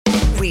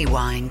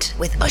Rewind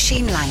with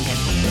Oisín Langan.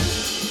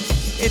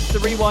 It's the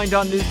Rewind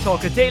on News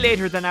Talk, a day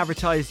later than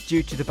advertised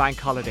due to the bank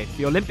holiday.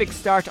 The Olympics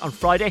start on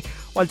Friday,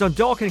 while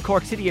Dundalk and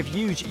Cork City have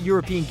huge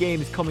European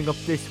games coming up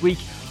this week.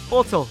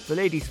 Also, the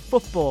ladies'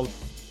 football,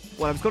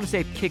 well, I was going to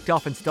say kicked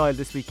off in style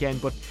this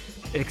weekend, but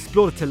it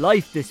exploded to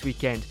life this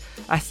weekend.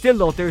 Still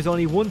though, there's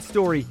only one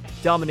story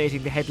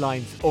dominating the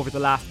headlines over the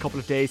last couple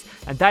of days,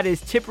 and that is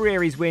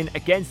Tipperary's win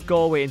against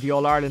Galway in the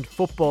All-Ireland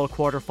football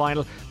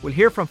quarter-final. We'll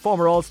hear from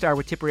former All-Star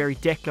with Tipperary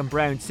Declan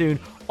Brown soon.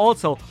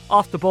 Also,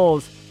 off the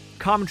balls,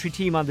 commentary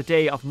team on the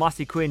day of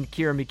Mossy Quinn,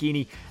 Ciara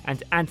McGeeney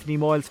and Anthony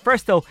Moyles.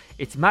 First though,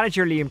 it's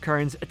manager Liam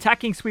Kearns,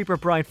 attacking sweeper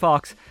Brian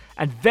Fox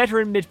and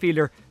veteran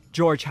midfielder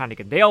George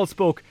Hannigan. They all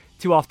spoke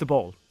to Off the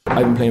Ball.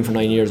 I've been playing for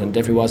 9 years and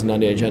definitely wasn't on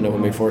the agenda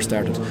when we first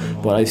started,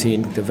 but I've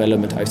seen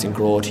development, I've seen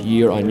growth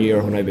year on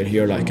year when I've been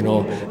here,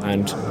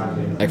 and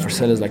for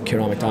sellers like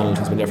Ciara McDonald,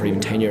 who's been there for even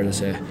 10 years,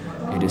 I say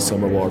it is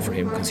some reward for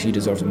him because he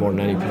deserves it more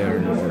than any player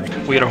in the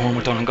world. We had our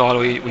homework done in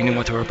Galway. We knew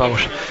what they were about.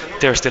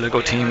 They're still a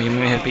good team. You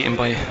may have beaten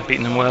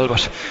them well,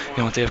 but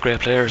they have great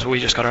players. We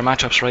just got our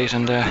matchups right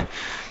and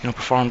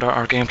performed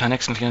our game plan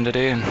excellently in the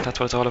day, and that's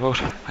what it's all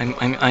about.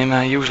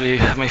 I'm usually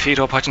have my feet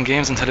up watching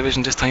games on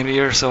television this time of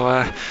year, so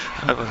I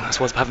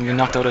suppose I haven't been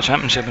knocked out of the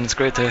championship, and it's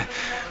great to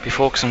be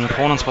focusing on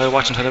opponents while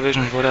watching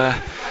television. But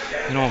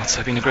it's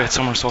been a great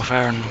summer so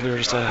far, and we're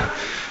just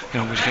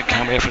we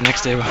can't wait for the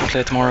next day. We'll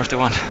play tomorrow if they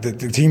want. The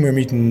team we're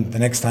meeting the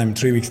next time,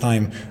 3 weeks'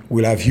 time,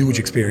 will have huge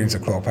experience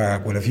at Croke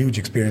Park, will have huge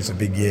experience at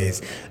Big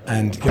Yays,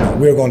 and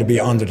we're going to be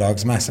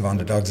underdogs, massive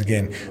underdogs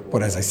again.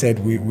 But as I said,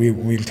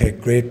 we'll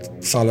take great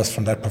solace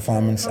from that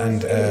performance,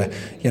 and our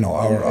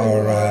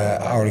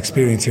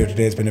experience here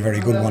today has been a very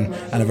good one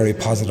and a very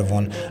positive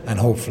one, and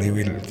hopefully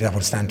that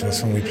will stand to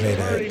us when we play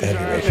the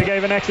heavyweight. They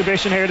gave an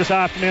exhibition here this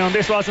afternoon.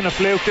 This wasn't a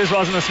fluke, this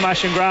wasn't a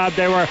smash and grab.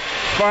 They were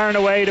far and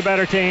away the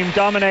better team,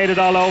 dominated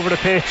all over the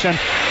pitch, and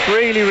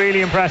really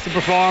impressive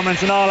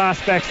performance in all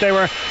aspects. They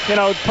were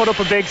put up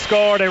a big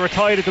score, they were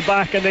tied at the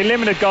back, and they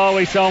limited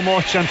Galway so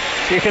much, and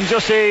you can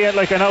just see it.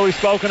 I know we've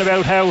spoken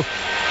about how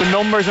the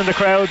numbers in the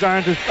crowds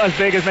aren't as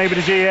big as maybe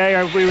the GA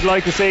or we would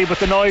like to see, but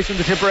the noise from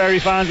the Tipperary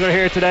fans that are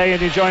here today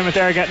and the enjoyment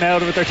they're getting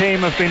out of it, their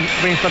team have been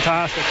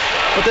fantastic.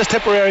 But this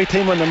Tipperary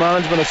team and the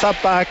management have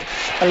sat back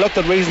and looked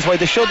at reasons why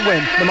they should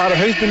win, no matter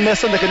who's been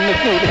missing.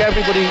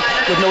 Everybody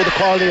would know the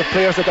quality of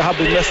players that they have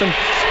been missing,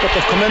 but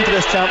they've come into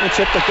this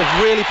championship, that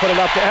they've really put it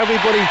up to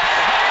everybody,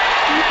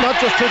 not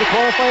just through the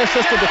qualifier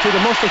system but through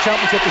the Munster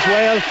Championship as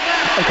well,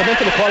 and come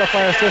into the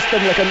qualifier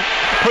system and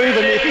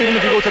proven, even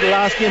if you go to the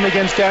last game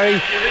against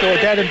Derry, they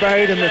were dead and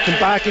buried and they come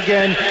back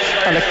again,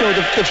 and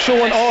they've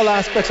shown all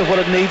aspects of what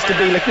it needs to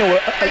be, a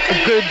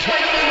good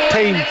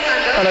team.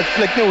 And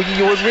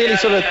you would really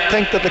sort of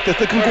think that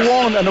they can go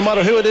on, and no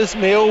matter who it is,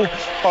 Mayo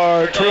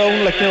or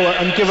Tyrone,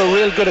 and give a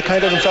real good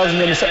account of themselves in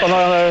the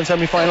All-Ireland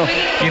semi-final.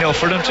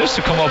 For them just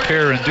to come up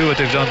here and do what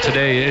they've done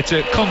today, it's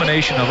a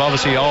combination of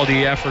obviously all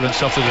the effort and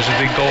stuff that has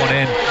been going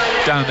in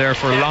down there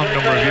for a long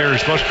number of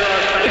years. But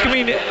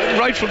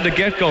right from the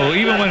get-go,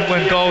 even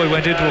when Galway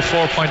went into a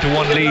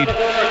 4-1 lead,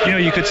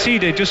 you could see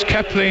they just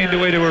kept playing the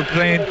way they were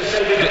playing.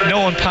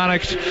 No one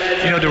panicked.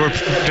 They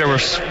were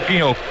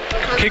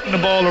kicking the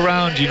ball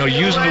around,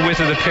 using the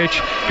width of the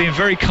pitch, being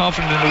very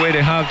confident in the way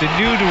they have. They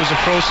knew there was a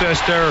process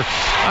there,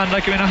 and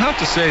I have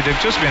to say they've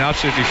just been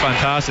absolutely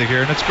fantastic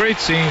here, and it's great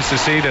scenes to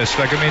see this.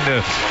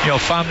 The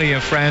family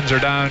and friends are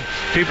down,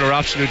 people are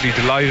absolutely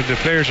delighted, the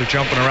players are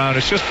jumping around.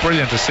 It's just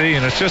brilliant to see,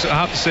 and it's just, I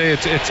have to say,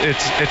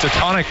 it's a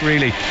tonic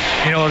really.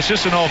 It's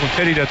just an awful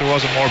pity that there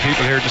wasn't more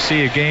people here to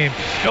see a game.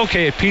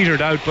 Okay, it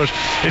petered out, but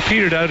it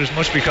petered out as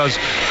much because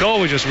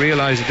Galway just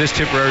realised that this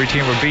Tipperary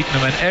team were beating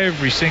them in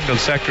every single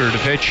sector of the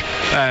pitch,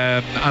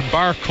 and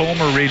bar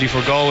Comer really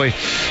for Galway,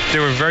 they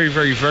were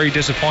very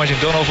disappointing.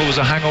 Don't know if it was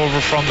a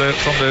hangover from the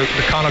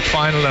Connacht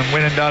final and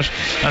winning that,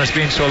 and it's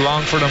been so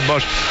long for them.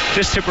 But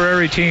this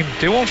Tipperary team,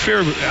 they won't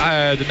fear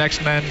the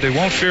next men. They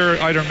won't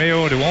fear either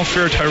Mayo, they won't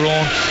fear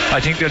Tyrone. I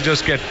think they'll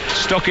just get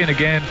stuck in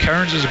again.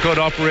 Kearns is a good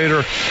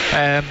operator,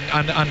 and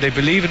they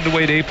believe in the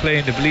way they play,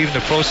 and they believe in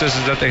the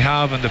processes that they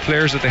have and the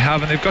players that they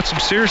have, and they've got some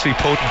seriously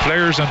potent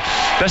players, and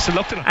best of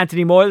luck to them.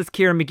 Anthony Moyles,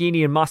 Ciara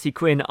McGeeney and Mossy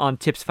Quinn on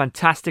Tip's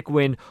fantastic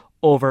win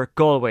over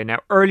Galway. Now,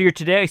 earlier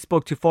today I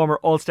spoke to former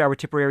All-Star with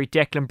Tipperary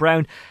Declan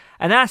Brown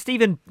and asked,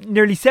 even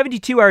nearly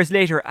 72 hours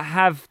later,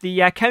 have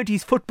the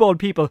county's football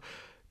people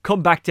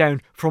come back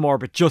down from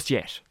orbit just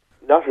yet?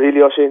 Not really,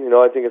 Oisín.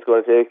 I think it's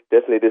going to take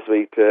definitely this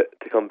week to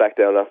come back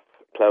down off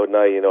cloud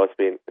nine.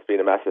 It's been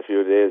a massive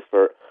few days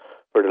for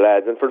the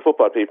lads and for the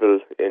football people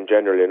in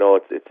general.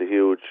 It's a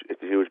huge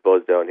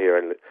buzz down here,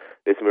 and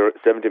listen, we're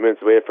 70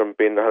 minutes away from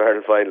being in the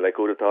Ireland final.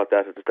 Who would have thought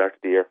that at the start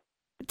of the year?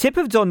 Tip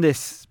have done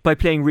this by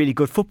playing really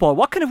good football.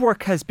 What kind of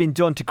work has been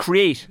done to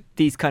create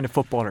these kind of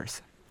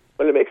footballers?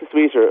 Well, it makes it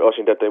sweeter,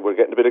 Oisín, that we're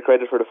getting a bit of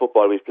credit for the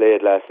football we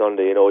played last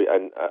Sunday, and I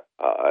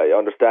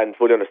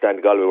fully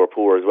understand Galway were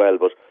poor as well,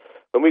 but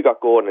when we got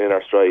going in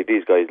our stride,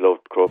 these guys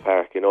loved Croke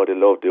Park. They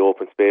loved the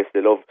open space.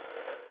 They loved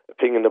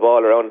pinging the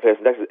ball around the place,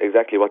 and that's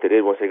exactly what they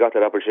did once they got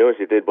that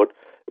opportunity. They did, but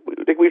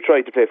we've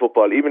tried to play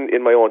football, even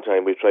in my own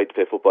time, we've tried to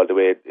play football the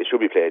way it should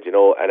be played,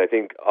 and I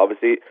think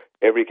obviously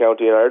every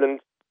county in Ireland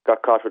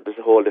got caught with this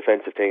whole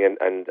defensive thing,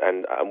 and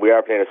we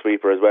are playing a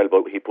sweeper as well,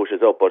 but he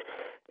pushes up, but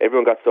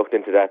everyone got sucked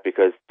into that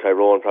because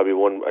Tyrone probably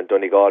won and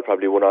Donegal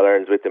probably won All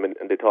Irelands with them, and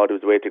they thought it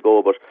was the way to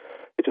go, but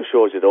it just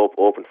shows you that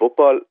open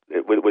football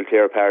will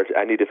tear apart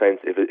any defence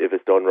if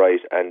it's done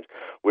right, and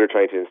we're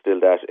trying to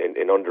instill that in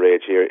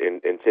underage here in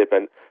Tip,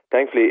 and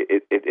thankfully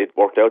it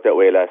worked out that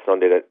way last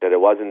Sunday, that it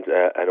wasn't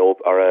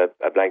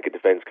a blanket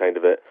defence kind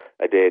of a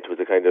day. It was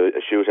a kind of a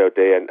shootout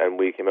day, and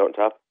we came out on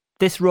top.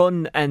 This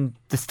run and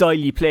the style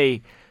you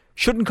play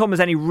shouldn't come as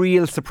any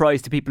real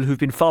surprise to people who've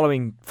been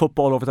following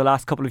football over the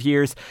last couple of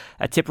years.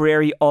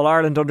 Tipperary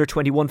All-Ireland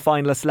under-21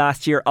 finalists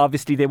last year.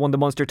 Obviously they won the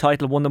Munster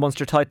title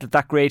at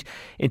that grade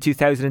in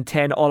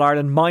 2010.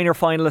 All-Ireland minor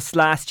finalists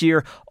last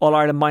year.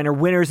 All-Ireland minor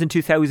winners in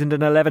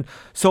 2011.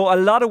 So a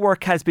lot of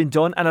work has been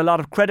done, and a lot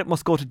of credit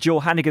must go to Joe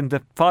Hannigan,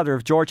 the father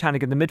of George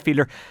Hannigan, the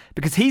midfielder,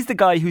 because he's the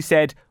guy who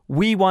said,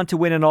 we want to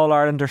win an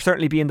All-Ireland or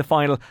certainly be in the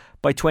final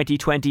by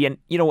 2020. And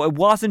it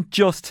wasn't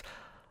just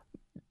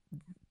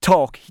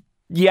talk.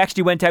 You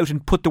actually went out and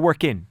put the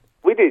work in.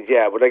 We did,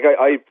 yeah. But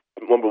I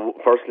remember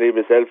personally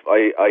myself,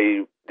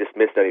 I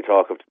dismissed any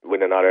talk of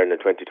winning All Ireland in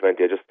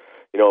 2020. I just,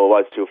 it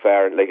was too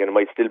far, and it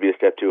might still be a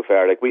step too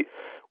far.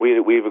 We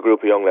have a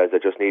group of young lads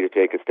that just need to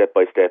take it step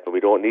by step, and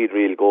we don't need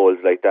real goals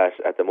like that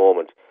at the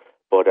moment.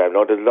 But there's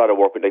a lot of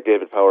work. Like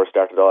David Power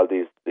started all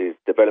these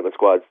development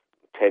squads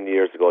 10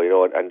 years ago,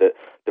 and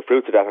the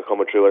fruits of that are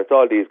coming through. And it's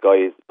all these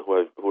guys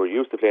who are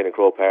used to playing in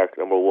Croke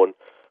Park, number one,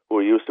 who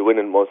are used to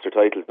winning Munster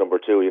titles, number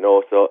two.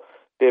 So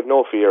they have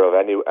no fear of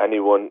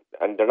anyone,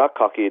 and they're not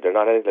cocky, they're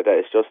not anything like that.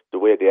 It's just the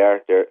way they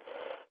are.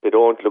 They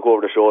don't look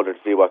over their shoulder to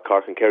see what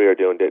Cork and Kerry are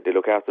doing. They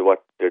look after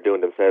what they're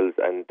doing themselves,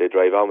 and they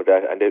drive on with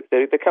that, and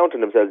they count on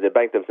themselves, they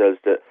bank themselves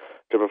to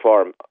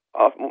perform.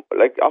 Often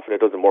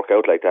it doesn't work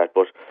out like that,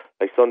 but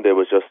like Sunday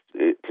was just,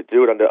 to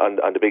do it on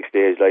the big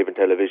stage, live on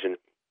television,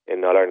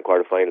 in All Ireland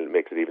quarter final,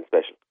 makes it even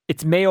special.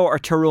 It's Mayo or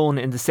Tyrone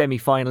in the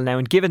semi-final now,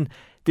 and given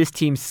this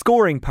team's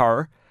scoring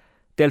power,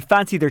 they'll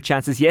fancy their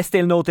chances. Yes,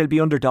 they'll know they'll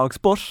be underdogs,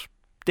 but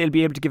they'll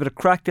be able to give it a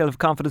crack. They'll have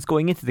confidence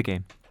going into the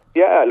game.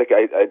 Yeah,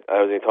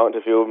 I was talking to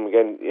a few of them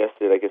again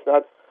yesterday. It's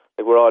not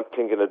like we're all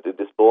thinking of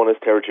this bonus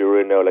territory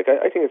we're in now.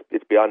 I think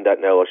it's beyond that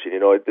now,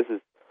 Oisin. This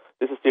is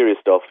serious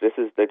stuff. This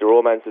is the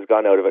romance has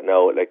gone out of it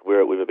now.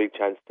 We've a big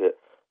chance to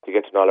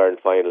get to an All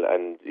Ireland final,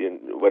 and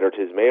whether it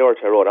is Mayo or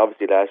Tyrone.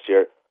 Obviously, last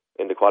year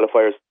in the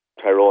qualifiers,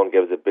 Tyrone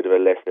gave us a bit of a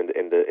lesson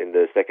in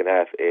the second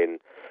half in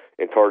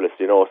Thurles.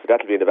 So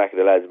that'll be in the back of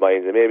the lads'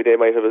 minds, and maybe they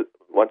might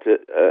want to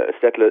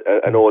settle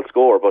an old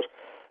score, but.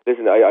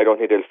 Listen, I don't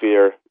think they'll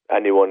fear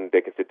anyone.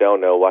 They can sit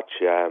down now,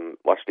 watch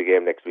the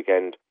game next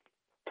weekend.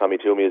 Tommy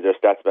Toomey is their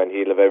stats man.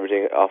 He'll have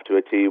everything off to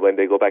a T when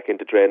they go back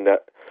into train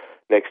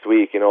next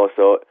week.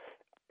 So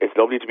it's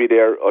lovely to be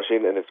there,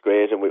 Oisin, and it's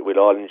great, and we'll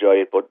all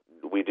enjoy it. But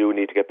we do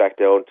need to get back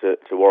down to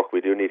work.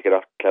 We do need to get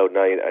off cloud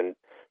nine and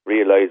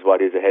realise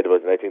what is ahead of us.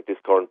 And I think this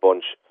current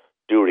bunch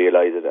do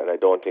realise it, and I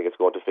don't think it's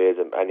going to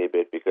faze them any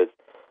bit because,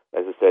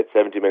 as I said,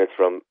 70 minutes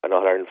from an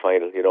All Ireland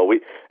final.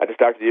 We at the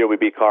start of the year we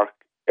beat Cork.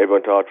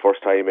 Everyone thought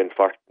first time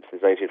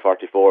since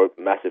 1944,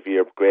 massive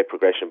year, great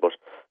progression. But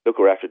look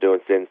what we're after doing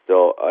since.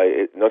 So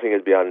nothing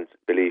is beyond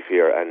belief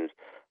here, and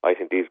I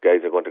think these guys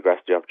are going to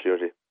grasp the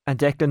opportunity. And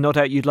Declan, no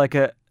doubt you'd like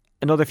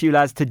another few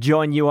lads to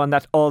join you on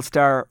that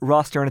all-star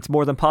roster, and it's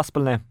more than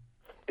possible now.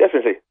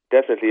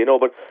 Definitely.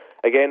 But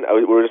again,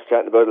 we were just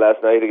chatting about it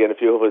last night. Again, a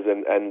few of us,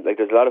 and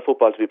there's a lot of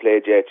football to be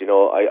played yet.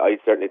 I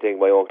certainly think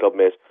my own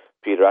clubmate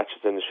Peter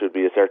Atchison should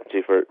be a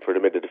certainty for the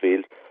mid of the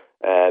field.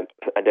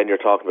 And then you're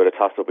talking about a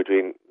toss-up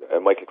between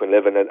Michael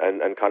Quinlivan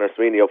and Conor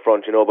Sweeney up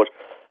front, but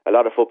a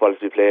lot of football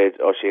to be played.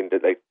 Oisin,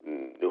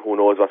 who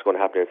knows what's going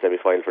to happen in the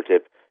semi-final for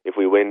Tip. If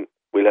we win,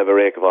 we'll have a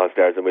rake of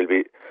all-stars, and we'll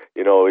be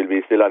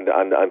still on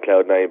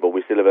cloud nine, but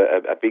we still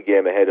have a big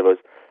game ahead of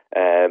us.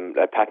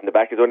 A pat in the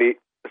back is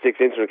only 6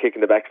 inches from a kick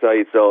in the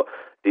backside, so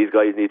these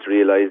guys need to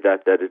realise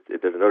that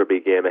there's another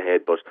big game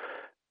ahead. But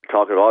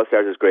talking of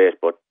all-stars is great,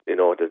 but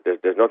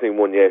there's nothing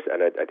won yet,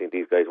 and I think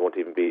these guys won't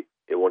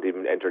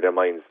even enter their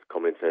minds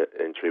coming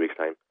in 3 weeks'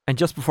 time. And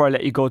just before I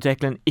let you go,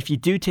 Declan, if you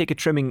do take a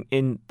trimming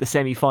in the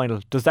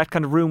semi-final, does that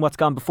kind of ruin what's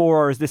gone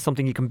before, or is this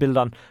something you can build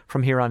on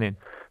from here on in?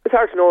 It's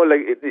hard to know.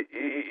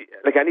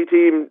 Like any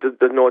team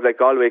doesn't know. Like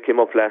Galway came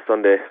up last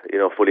Sunday,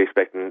 fully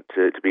expecting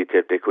to beat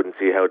Tip. They couldn't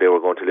see how they were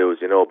going to lose,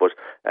 but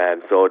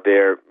so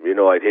they're,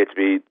 I'd hate to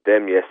be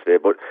them yesterday,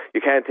 but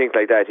you can't think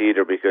like that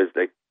either because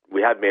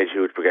we have made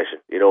huge progression,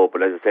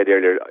 but as I said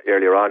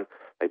earlier on,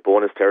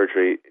 bonus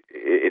territory,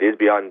 it is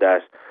beyond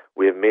that.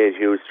 We have made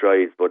huge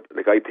strides, but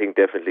I think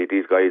definitely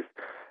these guys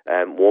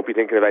won't be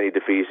thinking of any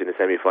defeat in the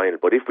semi-final.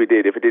 But if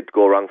it did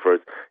go wrong for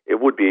us,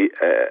 it would be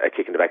a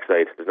kick in the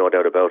backside. There's no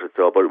doubt about it.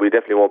 So, but we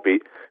definitely won't be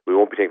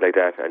thinking like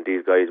that. And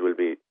these guys will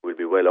be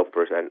well up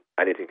for it, and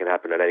anything can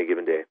happen on any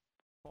given day.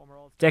 Former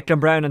Declan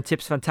Brown and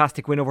Tip's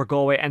fantastic win over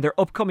Galway and their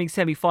upcoming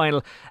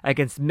semi-final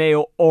against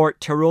Mayo or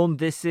Tyrone.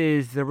 This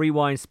is the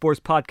Rewind Sports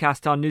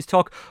Podcast on News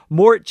Talk.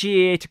 More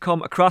GAA to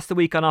come across the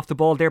week on Off the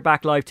Ball. They're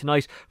back live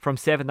tonight from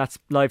 7. That's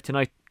live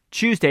tonight,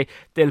 Tuesday.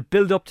 They'll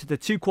build up to the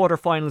 2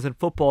 quarter-finals in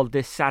football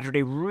this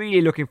Saturday. Really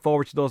looking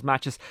forward to those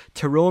matches.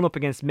 Tyrone up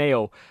against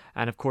Mayo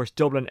and of course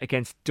Dublin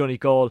against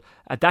Donegal.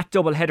 That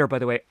double header, by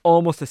the way,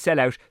 almost a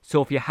sellout,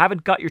 so if you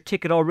haven't got your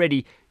ticket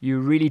already, you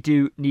really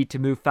do need to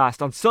move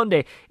fast. On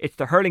Sunday it's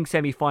the hurling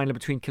semi-final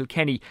between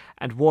Kilkenny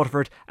and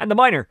Waterford, and the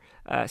minor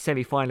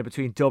semi-final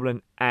between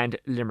Dublin and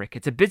Limerick.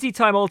 It's a busy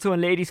time also in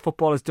ladies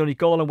football as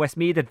Donegal and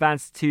Westmeath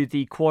advanced to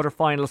the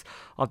quarter-finals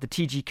of the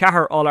TG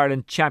Cahir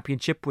All-Ireland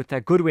Championship with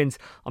good wins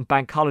on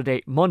Bank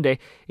Holiday Monday.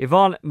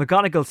 Yvonne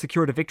McGonigal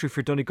secured a victory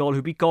for Donegal,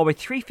 who beat Galway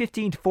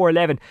 3-15 to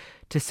 4-11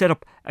 to set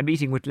up a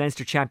meeting with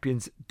Leinster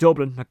champions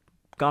Dublin.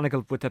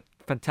 McGonigal with a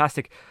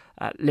fantastic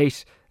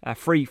late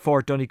free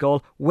for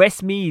Donegal.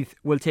 Westmeath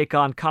will take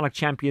on Connacht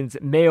champions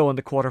Mayo in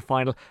the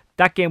quarter-final.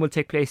 That game will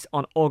take place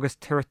on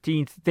August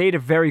 13th. They had a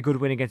very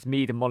good win against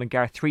Meath in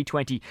Mullingar,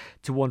 320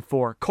 to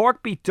 1-4.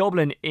 Cork beat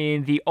Dublin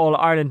in the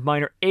All-Ireland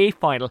Minor A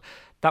final.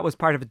 That was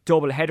part of a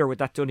double header with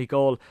that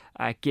Donegal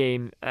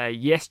game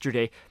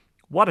yesterday.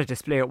 What a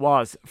display it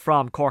was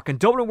from Cork. And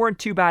Dublin weren't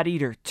too bad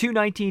either.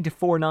 219 to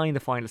 4-9 the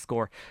final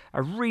score.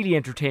 A really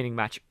entertaining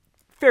match.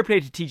 Fair play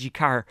to TG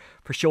Cahir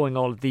for showing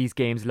all of these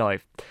games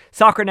live.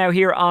 Soccer now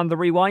here on The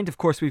Rewind. Of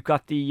course, we've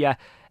got the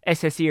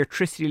SSE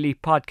Electricity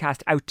League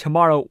podcast out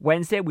tomorrow,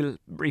 Wednesday. We'll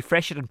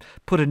refresh it and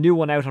put a new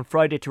one out on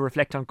Friday to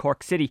reflect on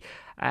Cork City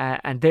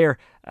and their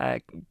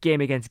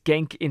game against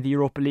Genk in the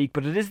Europa League.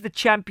 But it is the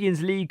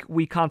Champions League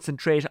we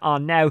concentrate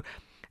on now.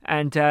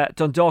 And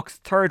Dundalk's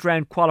third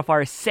round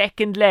qualifier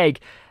second leg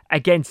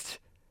against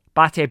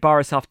Bate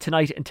Borisov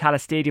tonight in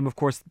Tallaght Stadium. Of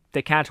course,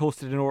 they can't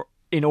host it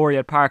in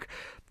Oriel Park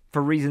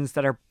for reasons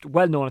that are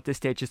well known at this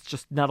stage. It's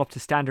just not up to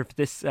standard for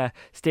this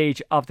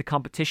stage of the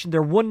competition.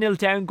 They're 1-0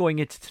 down going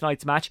into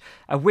tonight's match.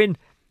 A win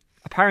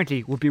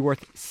apparently would be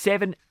worth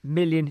 €7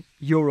 million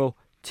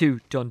to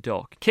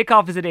Dundalk.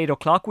 Kickoff is at 8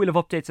 o'clock. We'll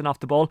have updates on Off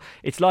the Ball.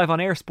 It's live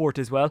on Air Sport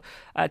as well.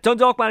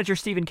 Dundalk manager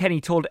Stephen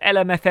Kenny told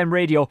LMFM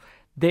Radio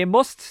they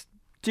must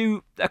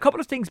do a couple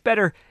of things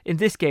better in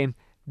this game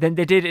than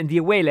they did in the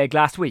away leg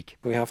last week.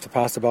 We have to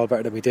pass the ball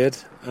better than we did,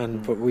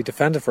 but we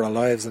defended for our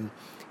lives, and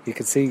you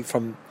could see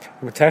from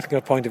a technical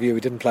point of view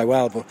we didn't play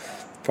well, but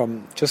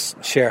from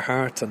just sheer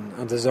heart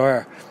and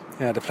desire,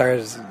 the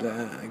players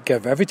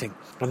gave everything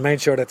and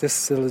made sure that this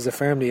still is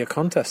firmly a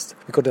contest.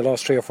 We could have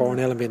lost 3 or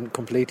 4-0 and been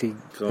completely,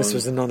 this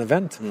was a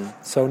non-event.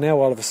 So now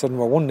all of a sudden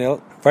we're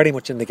 1-0, very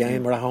much in the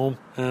game, we're at home,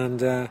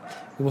 and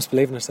we must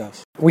believe in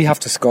ourselves. We have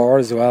to score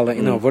as well,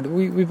 but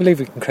we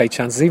believe we can create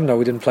chances. Even though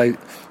we didn't play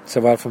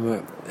so well from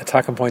an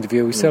attacking point of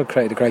view, we still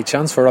created a great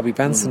chance for Robbie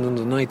Benson on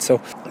the night.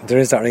 So there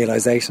is that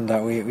realisation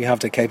that we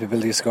have the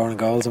capability of scoring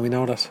goals, and we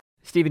know that.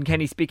 Stephen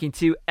Kenny speaking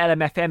to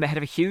LMFM ahead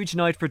of a huge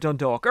night for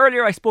Dundalk.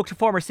 Earlier I spoke to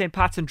former St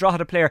Pat's and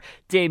Drogheda player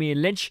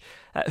Damien Lynch,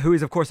 who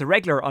is of course a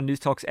regular on News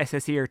Talk's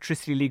SSE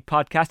Electricity League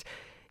podcast.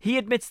 He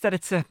admits that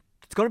it's going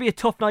to be a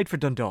tough night for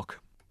Dundalk.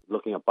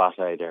 Looking at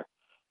Bate, they're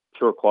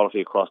pure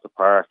quality across the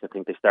park. I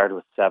think they started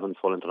with 7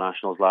 full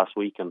internationals last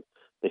week and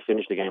they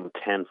finished the game with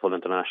 10 full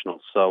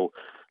internationals. So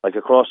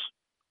across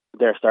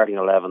their starting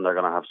 11 they're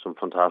going to have some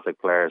fantastic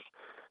players.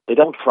 They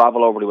don't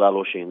travel overly well,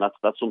 Oisin.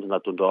 That's something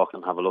that Dundalk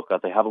can have a look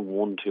at. They haven't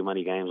won too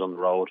many games on the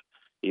road,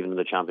 even in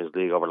the Champions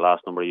League over the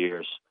last number of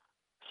years.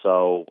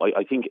 So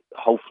I think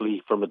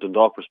hopefully from a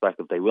Dundalk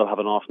perspective they will have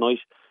an off night.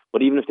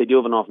 But even if they do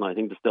have an off night, I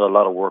think there's still a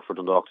lot of work for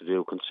Dundalk to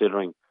do,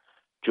 considering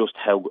just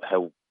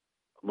how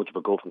much of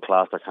a gulf in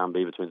class there can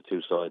be between the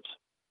two sides.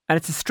 And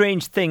it's a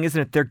strange thing,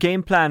 isn't it? Their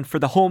game plan for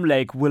the home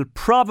leg will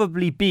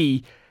probably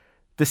be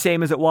the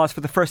same as it was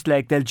for the first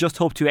leg. They'll just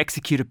hope to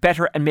execute it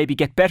better and maybe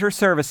get better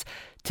service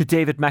to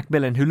David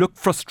Macmillan, who looked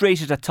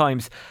frustrated at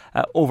times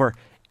over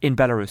in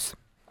Belarus.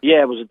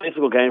 Yeah, it was a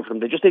difficult game for them.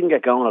 They just didn't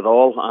get going at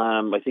all.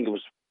 I think it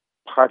was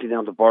partly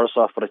down to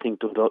Borisov, but I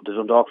think the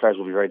Dundalk players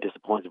will be very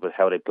disappointed with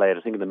how they played.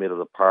 I think in the middle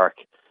of the park,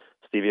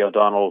 Stevie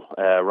O'Donnell,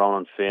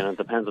 Ronan Finn, and it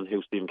depends on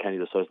who Stephen Kenny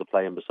decides to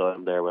play in beside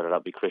him there, whether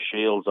that be Chris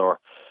Shields or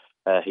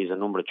he's a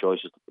number of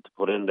choices to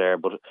put in there.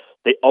 But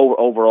they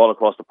overall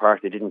across the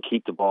park, they didn't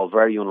keep the ball,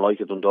 very unlike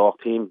a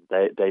Dundalk team.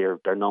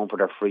 They're known for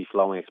their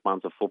free-flowing,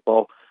 expansive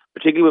football,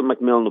 particularly with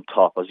Macmillan up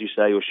top. As you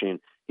say, Oisin,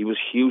 he was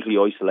hugely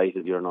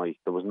isolated the other night.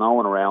 There was no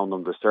one around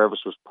him. The service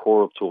was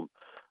poor up to him.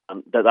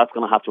 And that's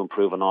going to have to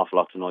improve an awful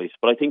lot tonight.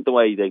 But I think the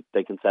way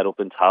they can set up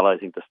in Tallaght, I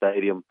think the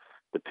stadium,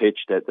 the pitch,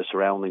 the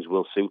surroundings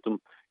will suit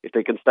them. If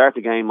they can start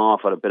the game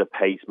off at a bit of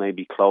pace,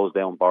 maybe close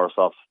down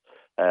Borisov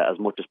as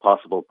much as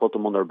possible, put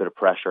them under a bit of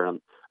pressure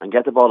and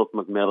get the ball up to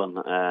Macmillan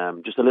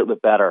just a little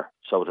bit better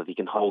so that he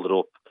can hold it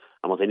up.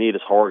 And what they need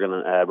is Horgan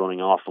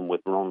running off him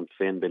with Ron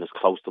Finn being as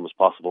close to him as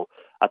possible.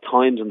 At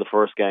times in the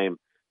first game,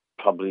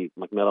 probably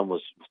Macmillan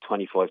was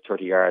 25,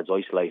 30 yards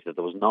isolated.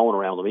 There was no one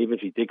around him. Even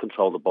if he did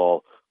control the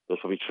ball, there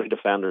was probably 3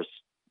 defenders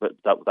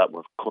that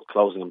were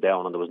closing him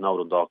down, and there was no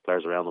Dundalk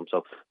players around him.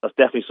 So that's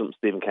definitely something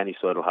Stephen Kenny's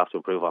side will have to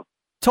improve on.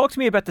 Talk to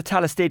me about the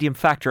Tallaght Stadium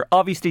factor.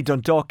 Obviously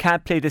Dundalk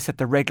can't play this at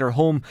the regular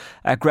home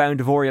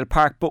ground of Oriel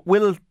Park, but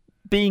will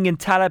being in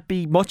Tallaght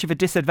be much of a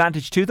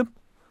disadvantage to them?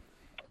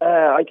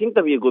 I think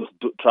there'll be a good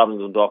travelling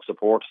Dundalk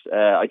support.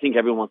 I think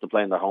everyone wants to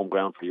play in their home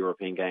ground for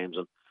European games,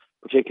 and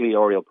particularly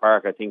Oriel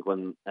Park. I think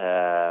when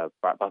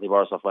Batty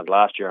Borisov went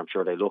last year, I'm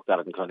sure they looked at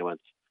it and kind of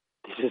went,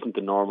 this isn't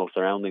the normal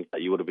surroundings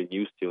that you would have been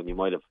used to, and you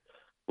would have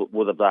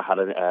that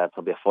had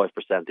probably a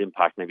 5%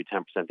 impact, maybe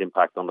 10%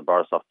 impact on the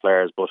Borisov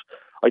players. But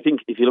I think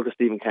if you look at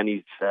Stephen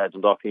Kenny's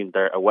Dundalk team,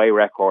 their away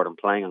record and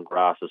playing on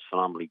grass is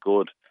phenomenally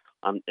good,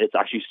 and it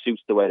actually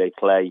suits the way they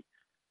play.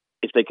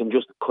 If they can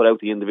just cut out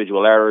the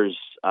individual errors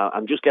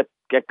and just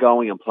get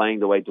going and playing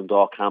the way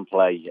Dundalk can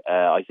play,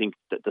 I think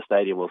that the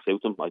stadium will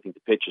suit them. I think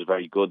the pitch is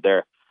very good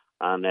there,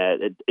 and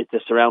it's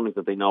the surroundings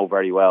that they know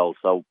very well.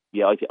 So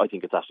yeah, I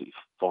think it's absolutely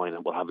fine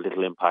and will have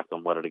little impact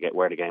on where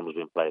the game is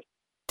being played.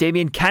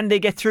 Damien, can they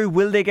get through?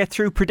 Will they get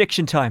through?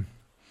 Prediction time.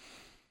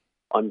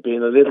 I'm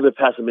being a little bit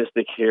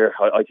pessimistic here.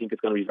 I think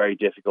it's going to be very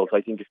difficult.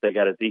 I think if they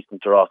get a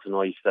decent draw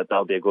tonight,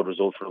 that'll be a good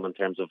result for them in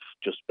terms of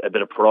just a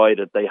bit of pride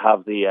that they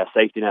have the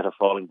safety net of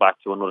falling back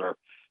to another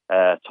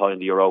tie in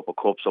the Europa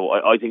Cup. So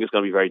I think it's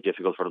going to be very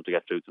difficult for them to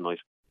get through tonight.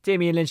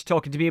 Damien Lynch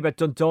talking to me about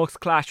Dundalk's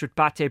clash with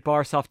Bate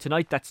Borisov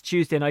tonight. That's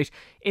Tuesday night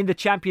in the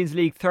Champions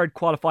League third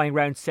qualifying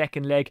round,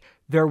 second leg.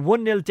 They're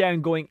 1-0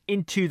 down going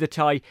into the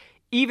tie.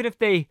 Even if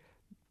they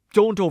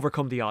don't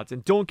overcome the odds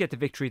and don't get the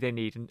victory they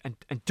need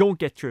and don't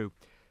get through,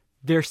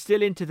 they're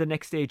still into the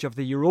next stage of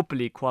the Europa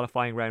League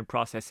qualifying round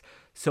process.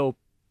 So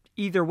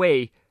either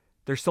way,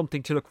 there's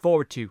something to look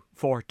forward to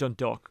for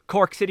Dundalk.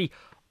 Cork City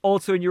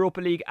also in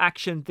Europa League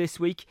action this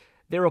week.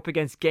 They're up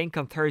against Genk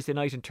on Thursday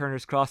night in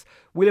Turner's Cross.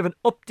 We'll have an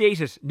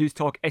updated News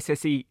Talk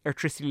SSE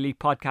Electricity League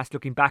podcast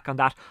looking back on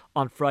that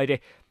on Friday.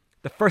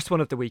 The first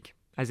one of the week,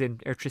 as in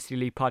Electricity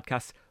League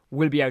podcasts,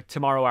 will be out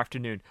tomorrow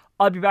afternoon.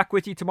 I'll be back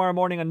with you tomorrow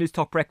morning on News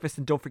Talk Breakfast,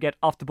 and don't forget,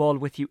 Off the Ball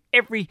with you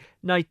every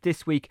night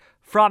this week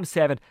from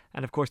 7,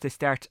 and of course they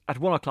start at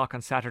 1 o'clock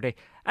on Saturday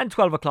and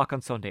 12 o'clock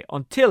on Sunday.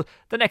 Until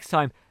the next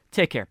time,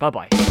 take care. Bye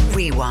bye.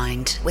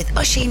 Rewind with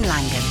Oisín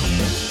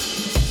Langan.